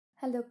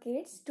Hello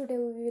kids, today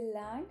we will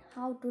learn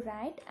how to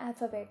write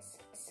alphabets.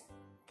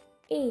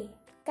 A.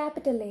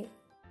 Capital A.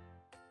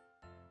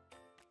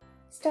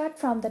 Start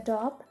from the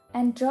top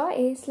and draw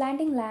a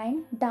slanting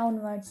line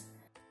downwards.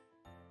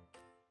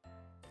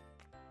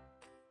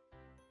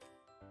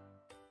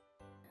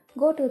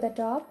 Go to the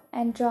top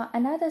and draw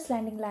another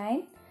slanting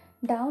line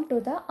down to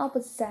the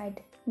opposite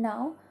side.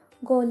 Now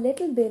go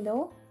little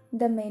below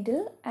the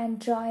middle and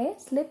draw a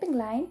slipping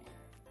line,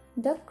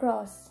 the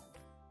cross.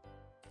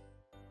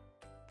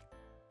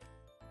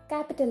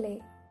 Capital A.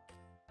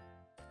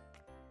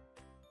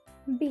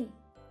 B.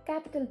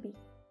 Capital B.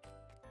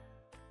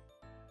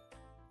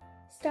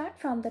 Start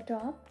from the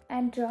top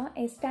and draw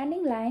a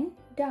standing line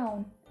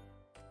down.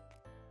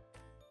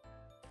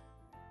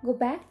 Go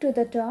back to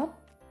the top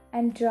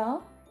and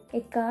draw a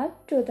curve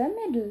to the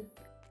middle.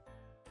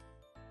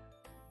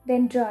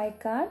 Then draw a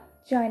curve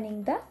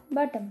joining the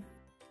bottom.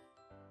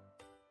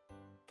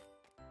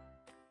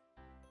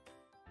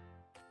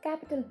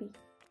 Capital B.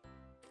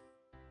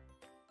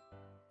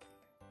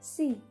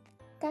 C.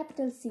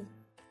 Capital C.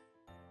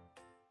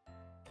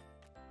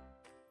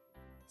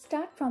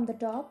 Start from the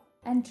top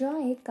and draw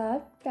a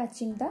curve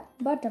touching the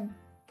bottom.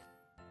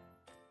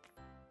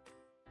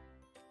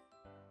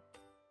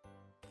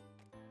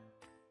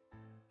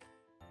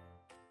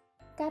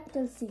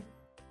 Capital C.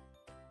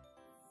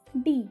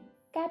 D.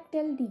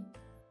 Capital D.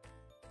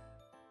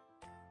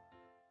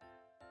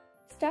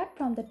 Start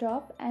from the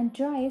top and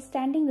draw a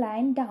standing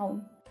line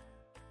down.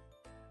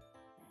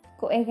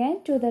 Go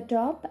again to the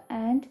top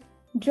and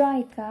draw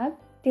a curve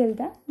till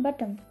the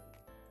bottom.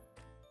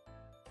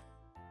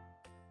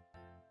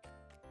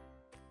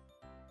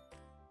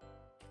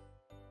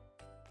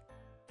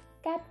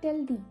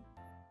 Capital D.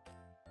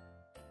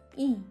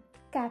 E.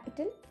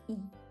 Capital E.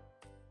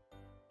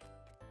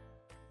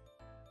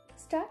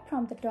 Start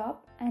from the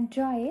top and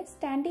draw a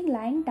standing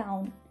line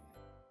down.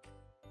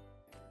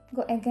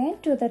 Go again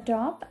to the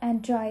top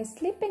and draw a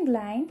slipping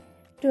line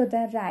to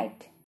the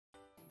right.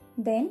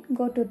 Then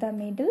go to the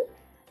middle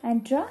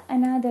and draw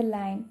another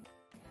line.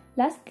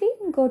 Lastly,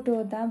 go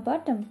to the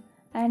bottom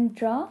and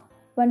draw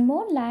one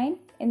more line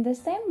in the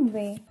same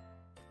way.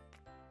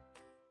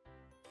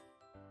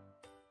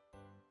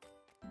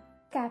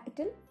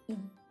 Capital E.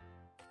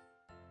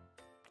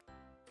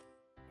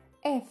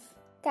 F.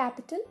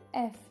 Capital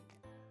F.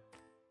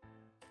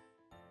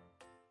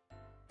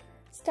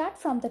 Start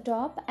from the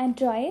top and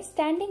draw a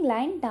standing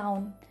line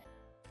down.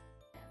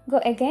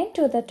 Go again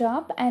to the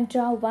top and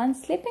draw one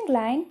slipping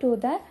line to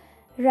the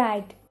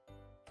right.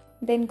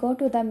 Then go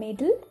to the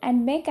middle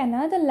and make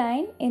another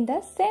line in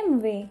the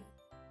same way.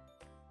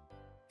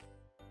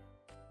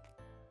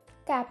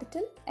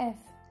 Capital F.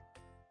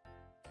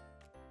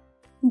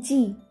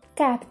 G.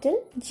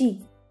 Capital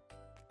G.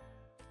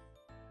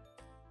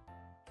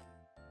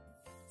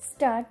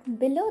 Start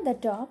below the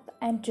top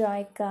and draw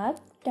a curve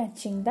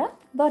touching the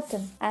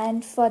bottom,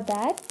 and for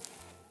that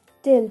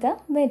till the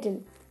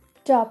middle.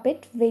 Top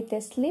it with a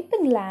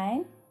slipping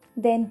line,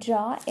 then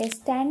draw a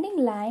standing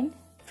line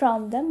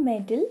from the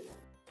middle.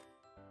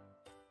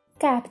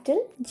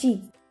 Capital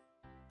G.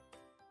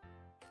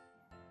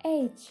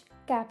 H.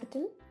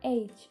 Capital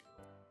H.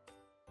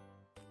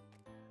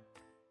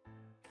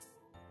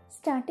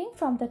 Starting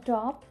from the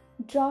top,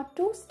 draw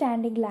two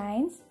standing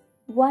lines,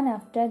 one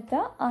after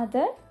the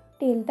other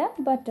till the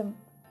bottom.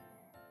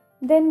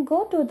 Then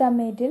go to the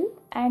middle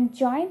and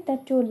join the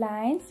two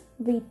lines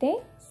with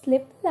a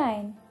slip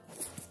line.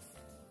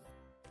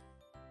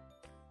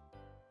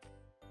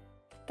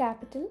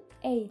 Capital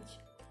H.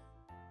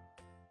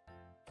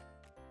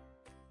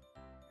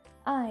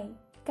 I.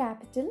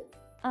 Capital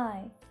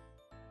I.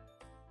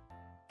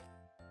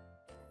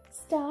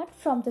 Start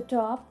from the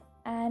top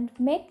and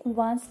make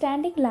one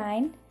standing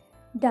line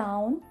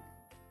down,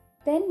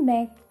 then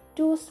make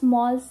two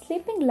small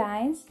slipping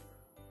lines,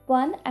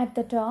 one at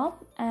the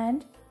top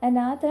and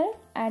another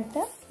at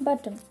the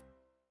bottom.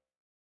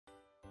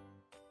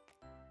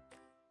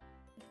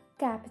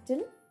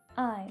 Capital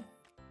I.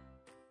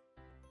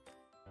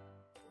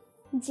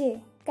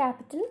 J.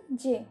 Capital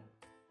J.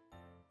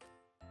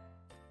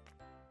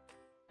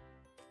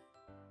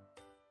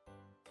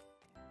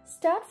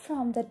 Start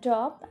from the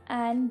top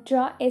and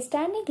draw a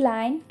standing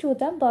line to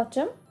the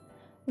bottom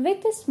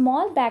with a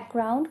small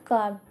background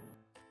curve.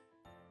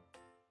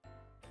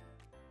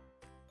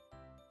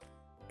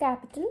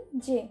 Capital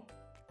J.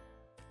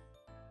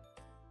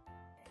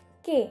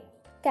 K.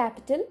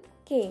 Capital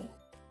K.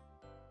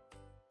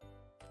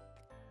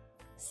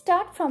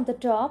 Start from the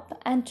top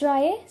and draw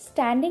a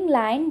standing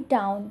line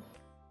down.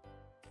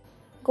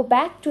 Go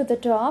back to the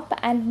top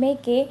and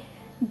make a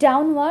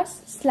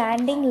downwards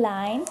slanting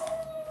line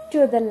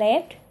to the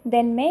left,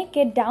 then make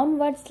a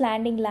downward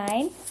slanting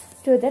line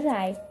to the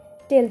right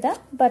till the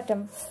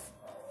bottom.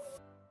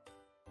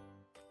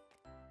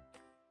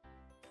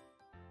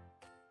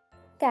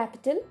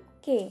 Capital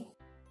K.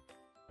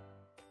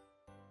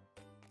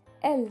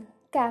 L.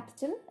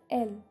 Capital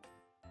L.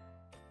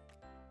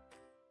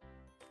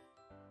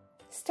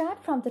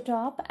 Start from the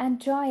top and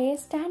draw a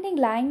standing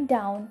line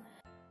down.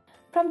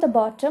 From the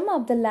bottom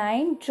of the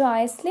line, draw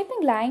a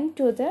slipping line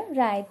to the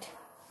right.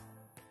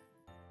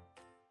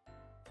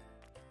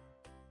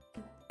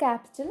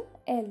 Capital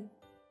L.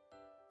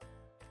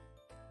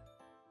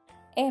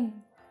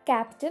 M.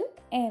 Capital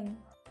M.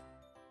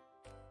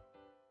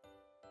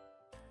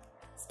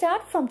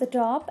 Start from the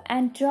top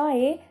and draw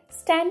a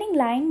standing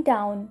line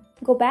down.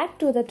 Go back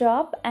to the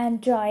top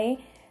and draw a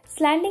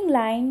slanting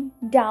line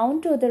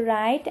down to the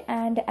right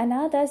and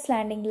another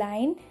slanting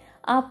line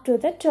up to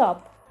the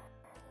top.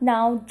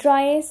 Now draw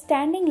a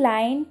standing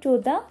line to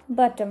the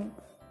bottom.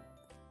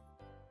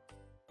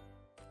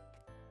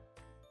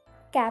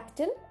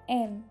 Capital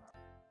N.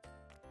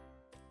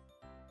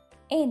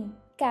 N.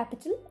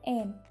 Capital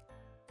N.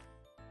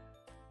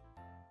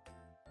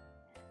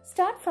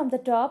 Start from the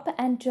top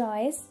and draw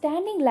a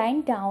standing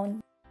line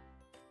down.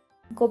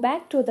 Go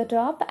back to the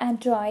top and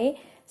draw a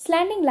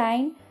slanting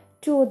line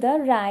to the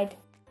right.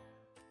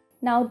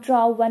 Now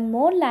draw one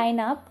more line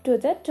up to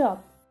the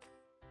top.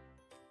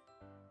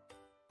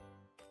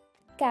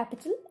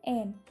 Capital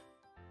N.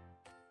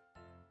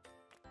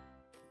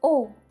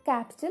 O.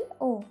 Capital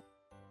O.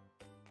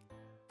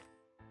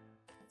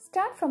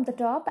 Start from the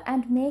top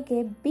and make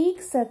a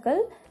big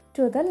circle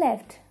to the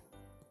left.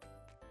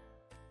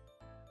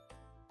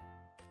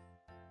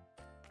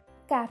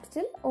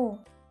 Capital O.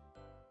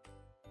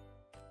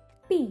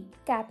 P.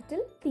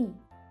 Capital P.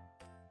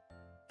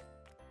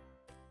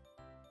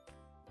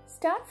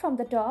 Start from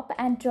the top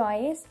and draw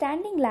a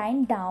standing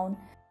line down.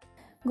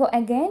 Go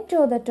again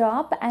to the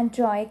top and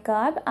draw a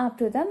curve up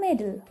to the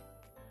middle.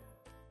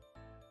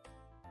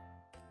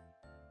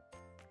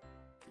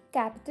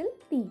 Capital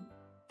P.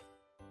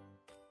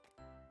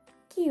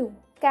 Q.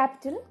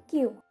 Capital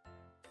Q.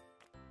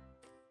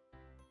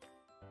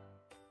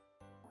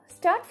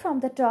 Start from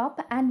the top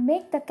and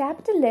make the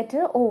capital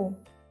letter O.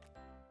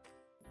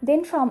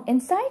 Then from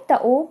inside the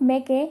O,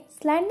 make a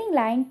slanting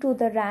line to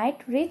the right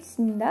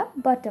reaching the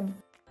bottom.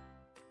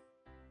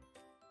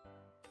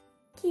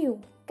 Q.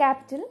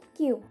 Capital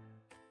Q.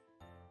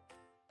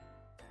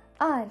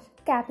 R.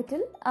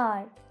 Capital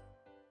R.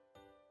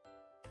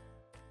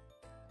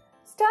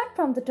 Start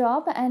from the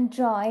top and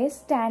draw a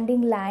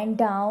standing line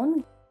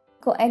down.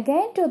 Go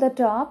again to the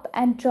top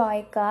and draw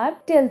a curve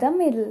till the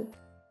middle.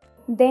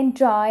 Then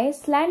draw a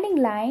slanting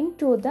line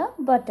to the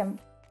bottom.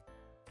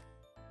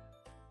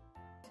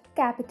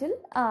 Capital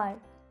R.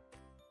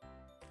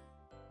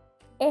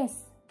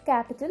 S.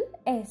 Capital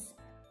S.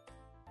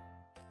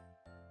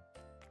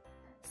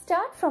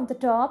 Start from the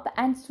top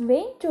and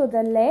swing to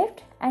the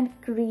left and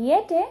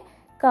create a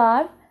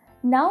curve.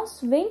 Now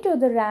swing to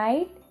the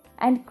right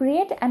and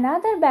create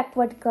another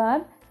backward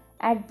curve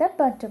at the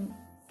bottom.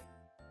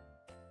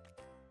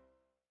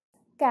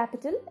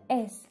 Capital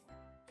S.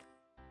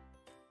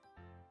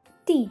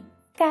 T.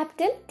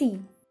 Capital T.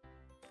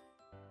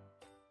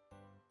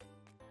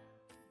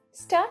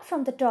 Start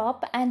from the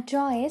top and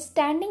draw a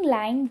standing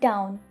line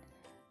down.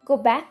 Go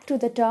back to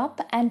the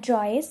top and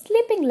draw a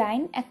slipping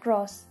line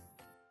across.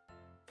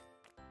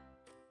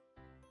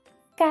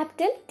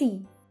 Capital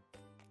T.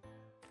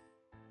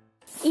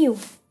 U.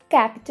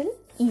 Capital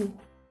U.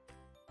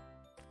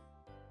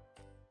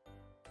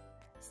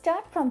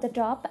 Start from the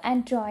top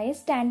and draw a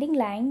standing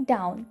line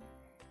down.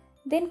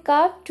 Then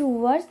curve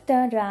towards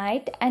the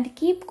right and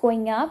keep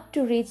going up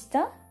to reach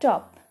the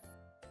top.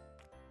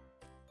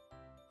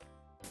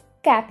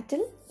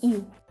 Capital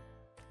U.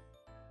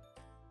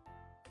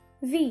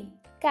 V.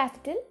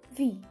 Capital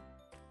V.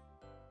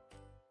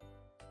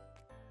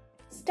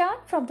 Start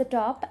from the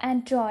top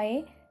and draw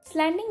a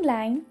slanting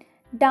line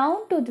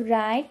down to the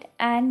right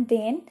and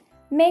then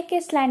make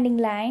a slanting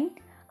line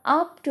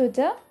up to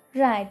the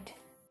right.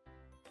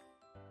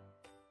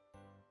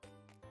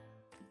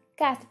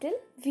 Capital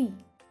V.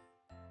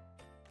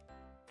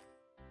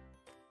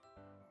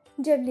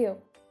 W.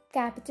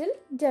 Capital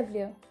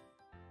W.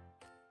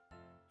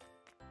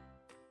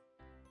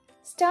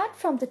 Start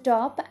from the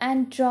top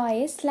and draw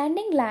a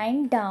slanting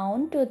line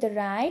down to the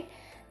right,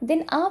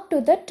 then up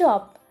to the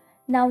top.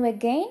 Now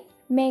again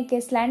make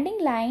a slanting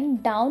line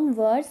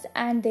downwards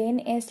and then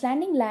a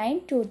slanting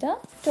line to the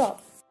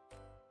top.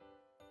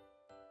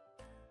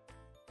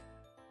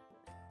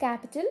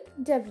 Capital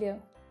W.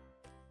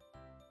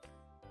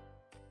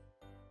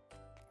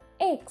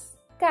 X.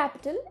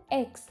 Capital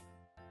X.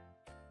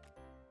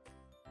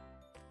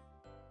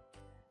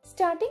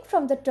 Starting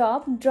from the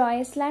top, draw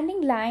a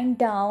slanting line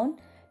down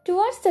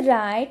towards the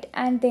right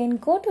and then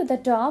go to the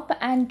top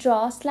and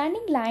draw a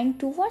slanting line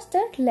towards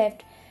the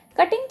left,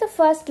 cutting the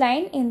first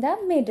line in the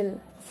middle.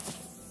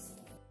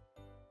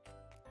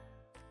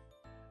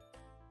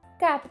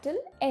 Capital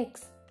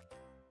X.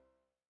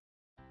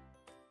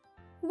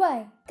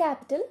 Y.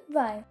 Capital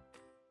Y.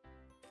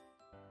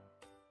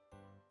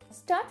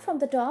 Start from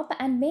the top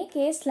and make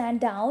a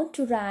slant down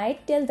to right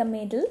till the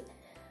middle.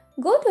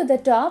 Go to the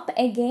top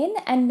again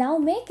and now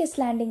make a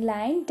slanting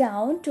line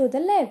down to the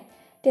left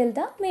till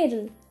the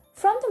middle.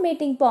 From the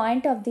meeting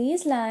point of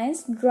these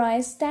lines, draw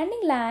a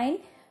standing line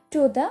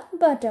to the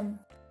bottom.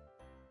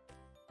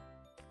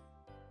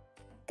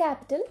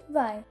 Capital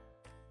Y.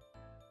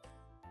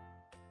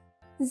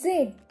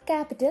 Z,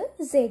 capital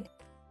Z.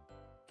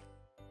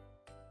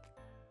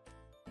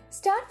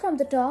 Start from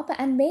the top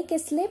and make a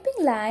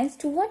slipping lines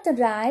toward the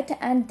right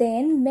and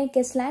then make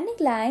a slanting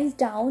lines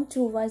down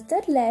towards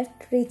the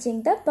left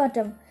reaching the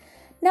bottom.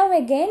 Now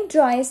again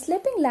draw a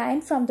slipping line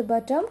from the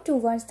bottom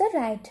towards the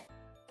right.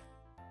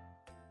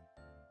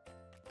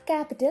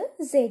 Capital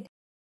Z.